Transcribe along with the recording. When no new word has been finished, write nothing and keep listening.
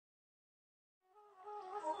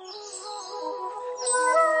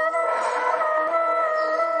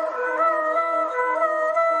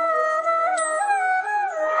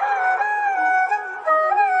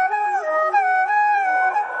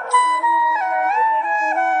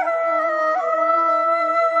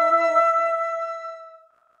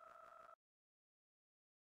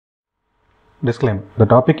Disclaimer: the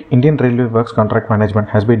topic Indian Railway Works Contract Management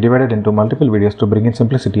has been divided into multiple videos to bring in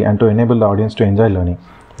simplicity and to enable the audience to enjoy learning.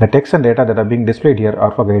 The text and data that are being displayed here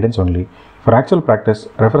are for guidance only. For actual practice,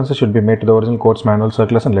 references should be made to the original codes, manuals,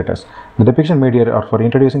 circulars and letters. The depiction made here are for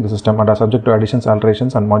introducing the system and are subject to additions,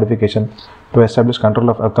 alterations and modification to establish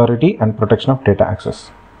control of authority and protection of data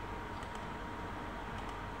access.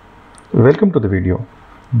 Welcome to the video.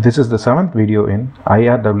 This is the 7th video in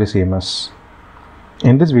IRWCMS.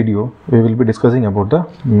 In this video, we will be discussing about the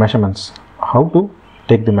measurements, how to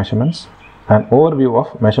take the measurements, an overview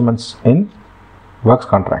of measurements in works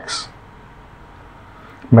contracts.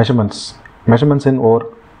 Measurements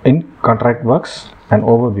in contract works, an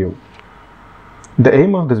overview. The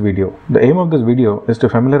aim of this video is to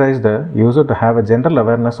familiarize the user to have a general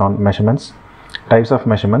awareness on measurements, types of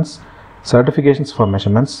measurements, certifications for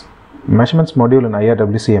measurements, measurements module in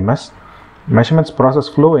IRWCMS, measurements process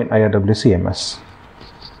flow in IRWCMS.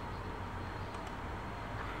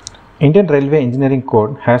 Indian Railway Engineering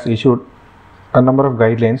Code has issued a number of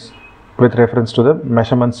guidelines with reference to the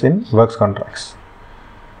measurements in works contracts.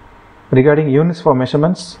 Regarding units for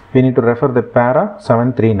measurements, we need to refer the para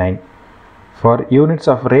 739. For units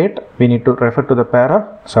of rate, we need to refer to the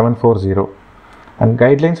para 740. And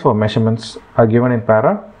guidelines for measurements are given in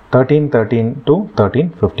para 1313 to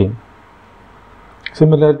 1315.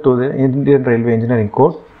 Similar to the Indian Railway Engineering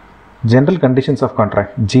Code, General Conditions of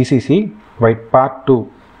Contract (GCC) White Part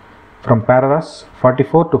 2 from paragraphs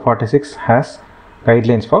 44 to 46 has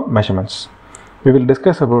guidelines for measurements. We will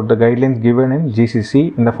discuss about the guidelines given in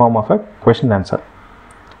GCC in the form of a question answer.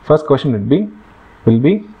 First question will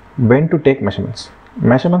be when to take measurements.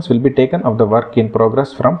 Measurements will be taken of the work in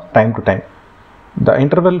progress from time to time. The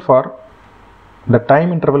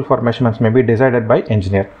time interval for measurements may be decided by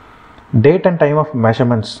engineer. Date and time of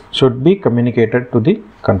measurements should be communicated to the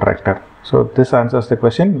contractor. So this answers the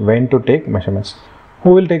question when to take measurements.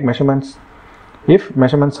 Who will take measurements? If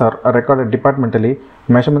measurements are recorded departmentally,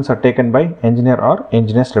 measurements are taken by engineer or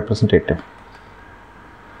engineer's representative.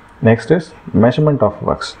 Next is measurement of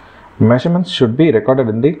works. Measurements should be recorded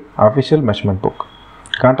in the official measurement book.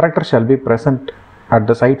 Contractor shall be present at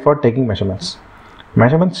the site for taking measurements.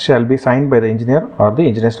 Measurements shall be signed by the engineer or the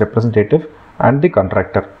engineer's representative and the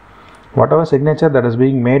contractor. Whatever signature that is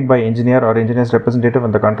being made by engineer or engineer's representative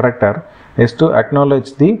and the contractor is to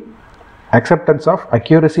acknowledge the acceptance of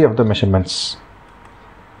accuracy of the measurements.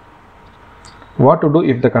 What to do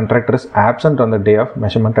if the contractor is absent on the day of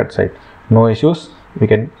measurement at site? No issues. We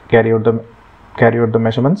can carry out the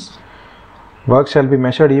measurements. Work shall be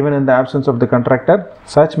measured even in the absence of the contractor.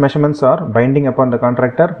 Such measurements are binding upon the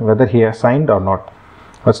contractor whether he has signed or not.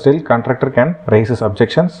 But still, contractor can raise his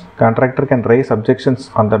objections. Contractor can raise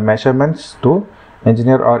objections on the measurements to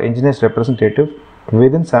engineer or engineer's representative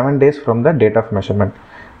within 7 days from the date of measurement.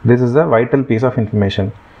 This is a vital piece of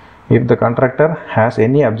information. If the contractor has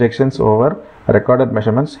any objections over recorded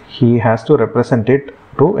measurements, he has to represent it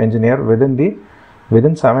to engineer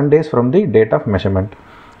within 7 days from the date of measurement,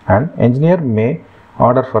 and engineer may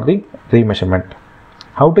order for the remeasurement.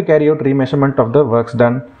 How to carry out remeasurement of the works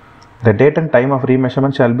done? The date and time of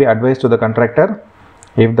remeasurement shall be advised to the contractor.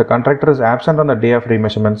 If the contractor is absent on the day of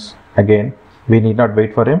remeasurements, again we need not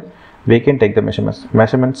wait for him. We can take the measurements.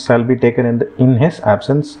 Measurements shall be taken in his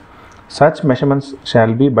absence. Such measurements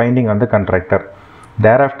shall be binding on the contractor.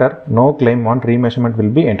 Thereafter, no claim on remeasurement will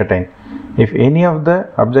be entertained. If any of the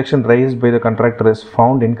objection raised by the contractor is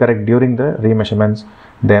found incorrect during the remeasurements,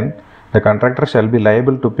 then the contractor shall be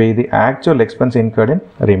liable to pay the actual expense incurred in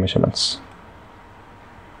remeasurements.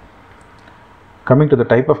 Coming to the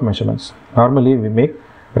type of measurements. Normally, we make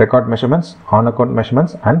record measurements, on-account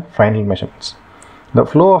measurements and final measurements. The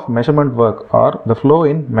flow of measurement work or the flow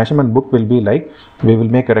in measurement book will be like, we will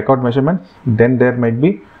make a record measurement, then there might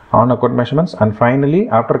be on-account measurements, and finally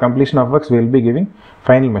after completion of works we will be giving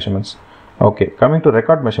final measurements. Okay, coming to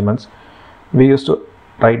record measurements, we used to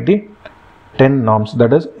write the 10 norms.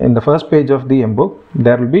 That is, in the first page of the eMBook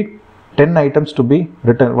there will be 10 items to be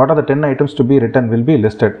written. What are the 10 items to be written will be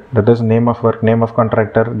listed. That is, name of work, name of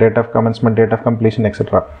contractor, date of commencement, date of completion,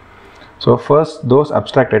 etc. So first those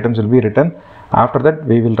abstract items will be written. After that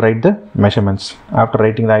we will write the measurements. After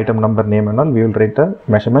writing the item number, name and all, we will write the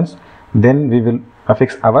measurements. Then we will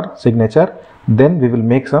affix our signature. Then we will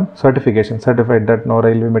make some certification, certified that no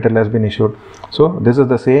railway material has been issued. So this is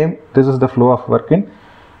the flow of work in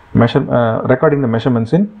recording the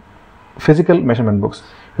measurements in physical measurement books.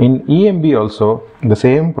 In eMB also the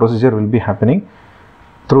same procedure will be happening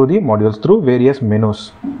through the modules, through various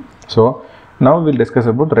menus. So now we will discuss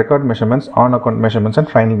about record measurements, on-account measurements and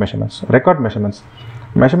final measurements. Record measurements.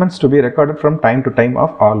 Measurements to be recorded from time to time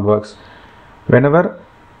of all works. Whenever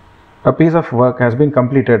a piece of work has been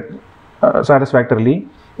completed satisfactorily,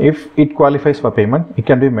 if it qualifies for payment, it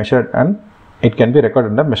can be measured and it can be recorded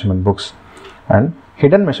in the measurement books. And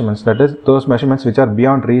hidden measurements, that is those measurements which are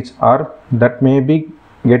beyond reach or that may be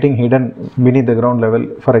getting hidden beneath the ground level,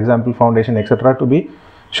 for example foundation, etc.,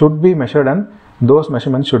 should be measured, and those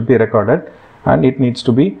measurements should be recorded, and it needs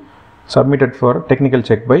to be submitted for technical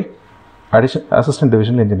check by assistant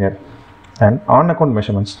divisional engineer. And on account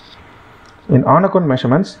measurements, in on account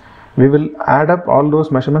measurements we will add up all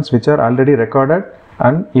those measurements which are already recorded,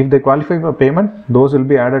 and if they qualify for payment, those will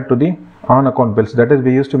be added to the on account bills. That is,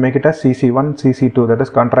 we used to make it as CC1, CC2, that is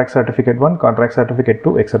contract certificate 1, contract certificate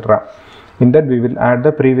 2, etc. In that we will add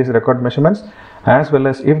the previous record measurements, as well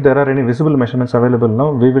as if there are any visible measurements available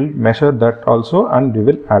now, we will measure that also and we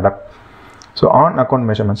will add up. So on account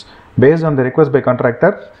measurements based on the request by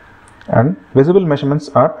contractor, and visible measurements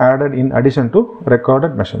are added in addition to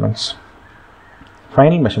recorded measurements.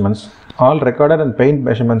 Final measurements, all recorded and paid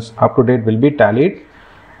measurements up to date will be tallied.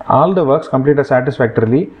 All the works completed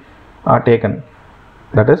satisfactorily are taken,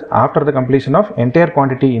 that is after the completion of entire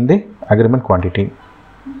quantity in the agreement quantity.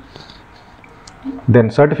 Then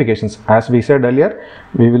certifications, as we said earlier,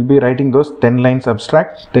 we will be writing those 10 lines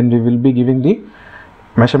abstract, then we will be giving the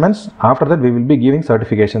measurements, after that we will be giving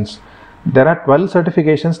certifications. There are 12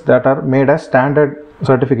 certifications that are made as standard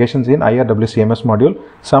certifications in IRWCMS module.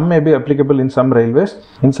 Some may be applicable in some railways,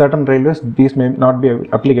 in certain railways these may not be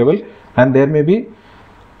applicable, and there may be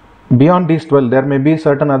beyond these 12 there may be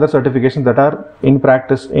certain other certifications that are in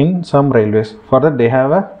practice in some railways. For that they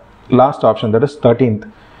have a last option, that is 13th,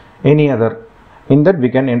 any other. In that we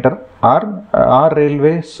can enter our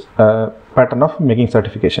railways pattern of making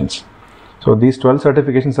certifications. So these 12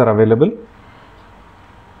 certifications are available.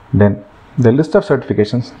 Then the list of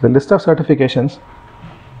certifications. The list of certifications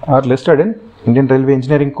are listed in Indian Railway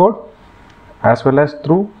Engineering Code, as well as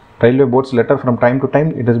through Railway Board's letter from time to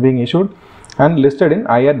time it is being issued, and listed in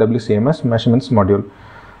IRWCMS measurements module.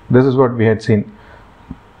 This is what we had seen.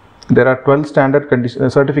 There are 12 standard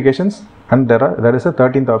certifications, and there is a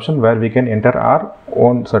 13th option where we can enter our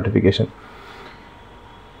own certification.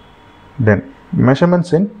 Then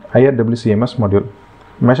measurements in IRWCMS module.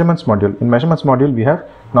 Measurements module. In measurements module we have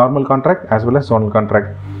normal contract as well as zonal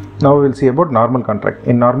contract. Now we will see about normal contract.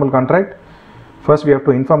 In normal contract, first we have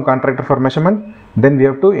to inform contractor for measurement, then we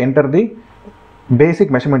have to enter the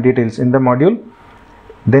basic measurement details in the module,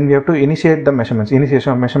 then we have to initiate the measurements,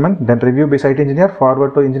 initiation of measurement, then review by site engineer,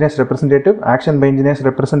 forward to engineer's representative, action by engineer's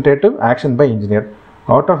representative, action by engineer.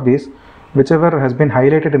 Out of these, whichever has been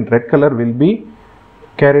highlighted in red color will be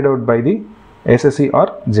carried out by the SSE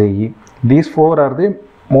or JE. These four are the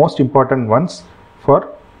most important ones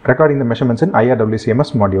for recording the measurements in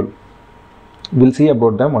IRWCMS module. We'll see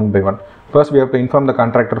about them one by one. First we have to inform the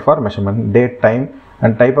contractor for measurement, date, time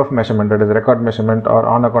and type of measurement, that is record measurement or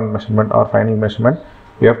on account measurement or final measurement.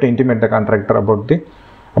 We have to intimate the contractor about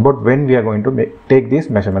when we are going to take these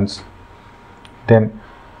measurements. Then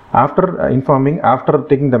after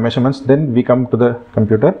taking the measurements, then we come to the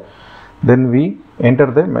computer, then we enter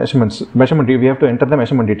the we have to enter the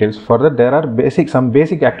measurement details. For that there are some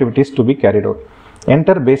basic activities to be carried out.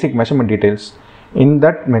 Enter basic measurement details. In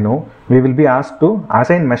that menu we will be asked to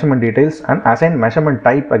assign measurement details and assign measurement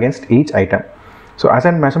type against each item. So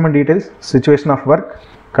assign measurement details, situation of work,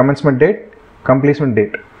 commencement date, completion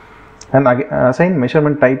date, and assign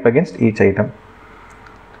measurement type against each item.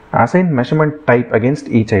 Assign measurement type against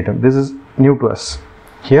each item. This is new to us.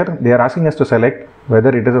 Here they are asking us to select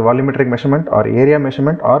whether it is a volumetric measurement or area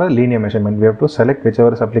measurement or a linear measurement. We have to select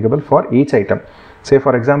whichever is applicable for each item. Say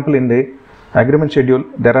for example in the agreement schedule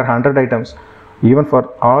there are 100 items. Even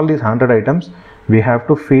for all these 100 items we have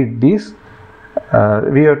to feed these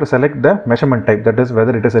we have to select the measurement type, that is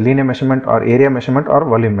whether it is a linear measurement or area measurement or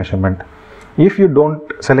volume measurement. If you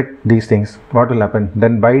don't select these things, what will happen?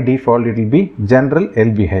 Then by default it will be general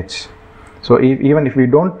LBH. So even if we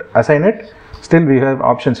don't assign it, still we have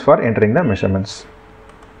options for entering the measurements.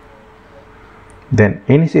 Then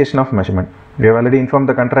initiation of measurement. We have already informed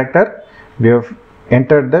the contractor, we have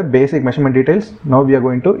entered the basic measurement details. Now we are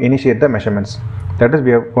going to initiate the measurements, that is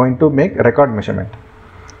we are going to make record measurement.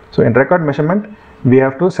 So in record measurement we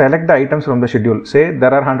have to select the items from the schedule. Say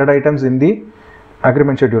there are 100 items in the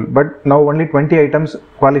agreement schedule, but now only 20 items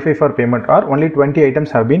qualify for payment or only 20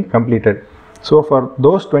 items have been completed. So for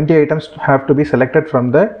those 20 items have to be selected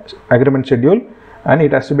from the agreement schedule and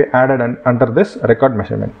it has to be added under this record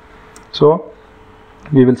measurement. So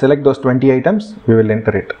we will select those 20 items, we will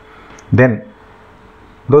enter it. Then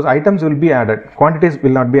those items will be added, quantities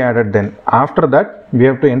will not be added. Then after that we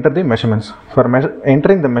have to enter the measurements. For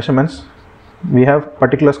entering the measurements we have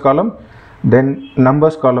particulars column, Then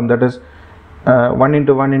numbers column, that is 1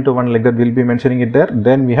 into 1 into 1, like that we'll be mentioning it there.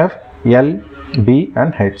 Then we have L, B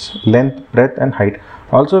and H, length, breadth and height.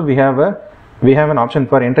 Also we have an option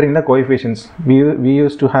for entering the coefficients. We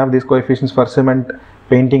used to have these coefficients for cement,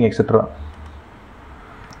 painting, etc.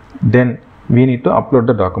 Then we need to upload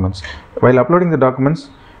the documents. While uploading the documents,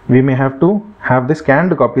 we may have to have the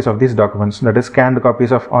scanned copies of these documents, that is scanned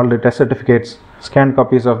copies of all the test certificates, scanned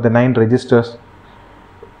copies of the 9 registers,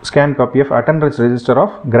 scanned copy of attendance register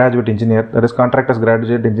of graduate engineer, that is contractor's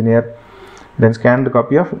graduate engineer, then scanned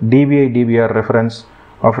copy of DBI DBR reference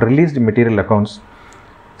of released material accounts,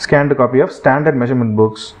 scanned copy of standard measurement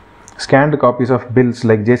books, scanned copies of bills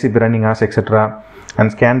like JCB running hours, etc.,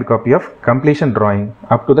 and scanned copy of completion drawing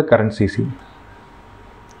up to the current CC.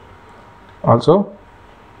 Also,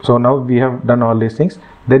 so now we have done all these things.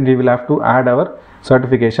 Then we will have to add our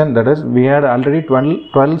certification, that is we had already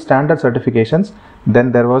 12 standard certifications.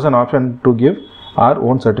 Then there was an option to give our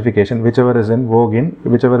own certification, whichever is in vogue,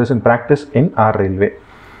 whichever is in practice in our railway.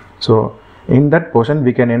 So in that portion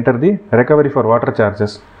we can enter the recovery for water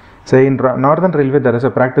charges. Say in Northern Railway there is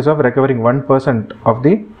a practice of recovering 1% of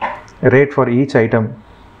the rate for each item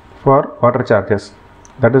for water charges.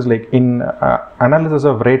 That is like in analysis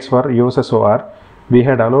of rates for USSOR, we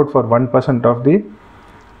had allowed for 1% of the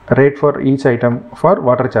rate for each item for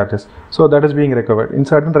water charges. So that is being recovered. In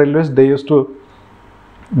certain railways they used to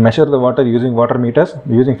measure the water using water meters,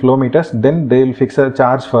 using flow meters. Then they will fix a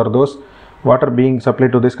charge for those water being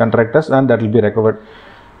supplied to these contractors, and that will be recovered.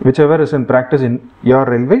 Whichever is in practice in your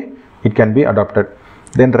railway, it can be adopted.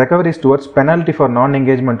 Then recoveries towards penalty for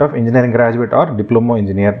non-engagement of engineering graduate or diploma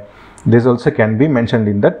engineer. This also can be mentioned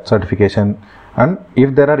in that certification. And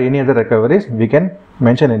if there are any other recoveries, we can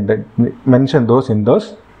mention those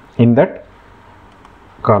in that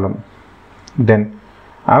column. Then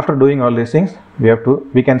after doing all these things,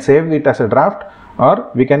 we can save it as a draft, or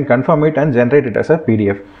we can confirm it and generate it as a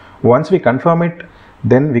PDF. Once we confirm it,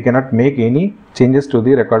 then we cannot make any changes to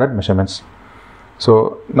the recorded measurements.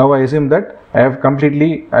 So now I assume that I have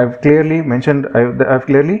clearly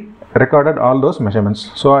recorded all those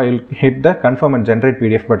measurements. So I will hit the confirm and generate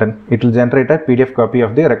PDF button. It will generate a PDF copy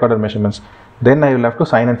of the recorded measurements. Then I will have to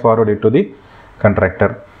sign and forward it to the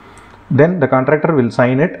contractor. Then the contractor will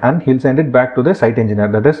sign it and he'll send it back to the site engineer,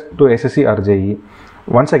 that is to SSC or JE.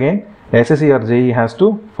 Once again, SSC or JE has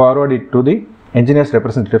to forward it to the engineer's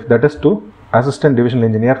representative, that is to assistant divisional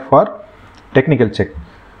engineer for technical check.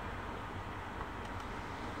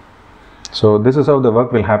 So this is how the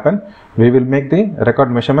work will happen. We will make the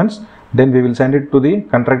record measurements, then we will send it to the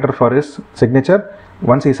contractor for his signature.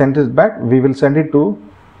 Once he sends it back, we will send it to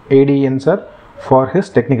ADN sir for his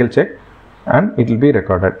technical check, and it will be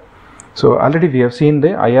recorded. So already we have seen the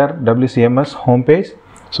IRWCMS homepage.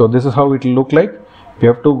 So this is how it will look like. We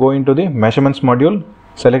have to go into the measurements module,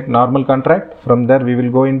 select normal contract. From there we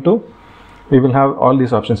will have all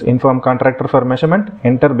these options: inform contractor for measurement,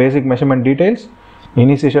 enter basic measurement details,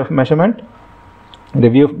 initiation of measurement,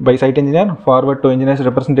 review by site engineer, forward to engineer's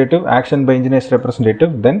representative, action by engineer's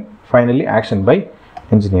representative, then finally action by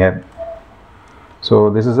engineer. So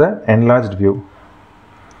this is an enlarged view.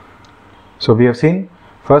 So we have seen,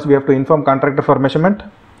 first we have to inform contractor for measurement,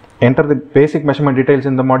 enter the basic measurement details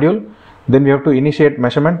in the module. Then we have to initiate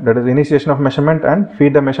measurement, that is initiation of measurement, and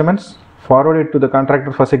feed the measurements, forward it to the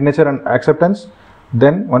contractor for signature and acceptance.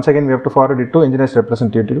 Then once again we have to forward it to engineer's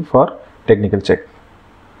representative for technical check.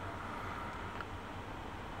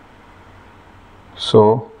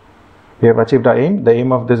 So we have achieved our aim. The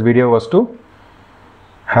aim of this video was to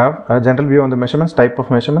have a general view on the measurements, type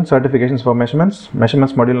of measurements, certifications for measurements,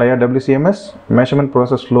 measurements module IRWCMS, measurement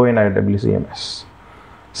process flow in IRWCMS.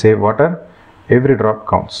 Save water, every drop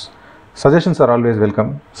counts. Suggestions are always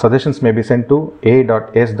welcome. Suggestions may be sent to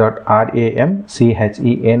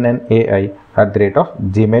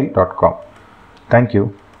a.s.ramchenai@gmail.com. Thank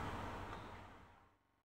you.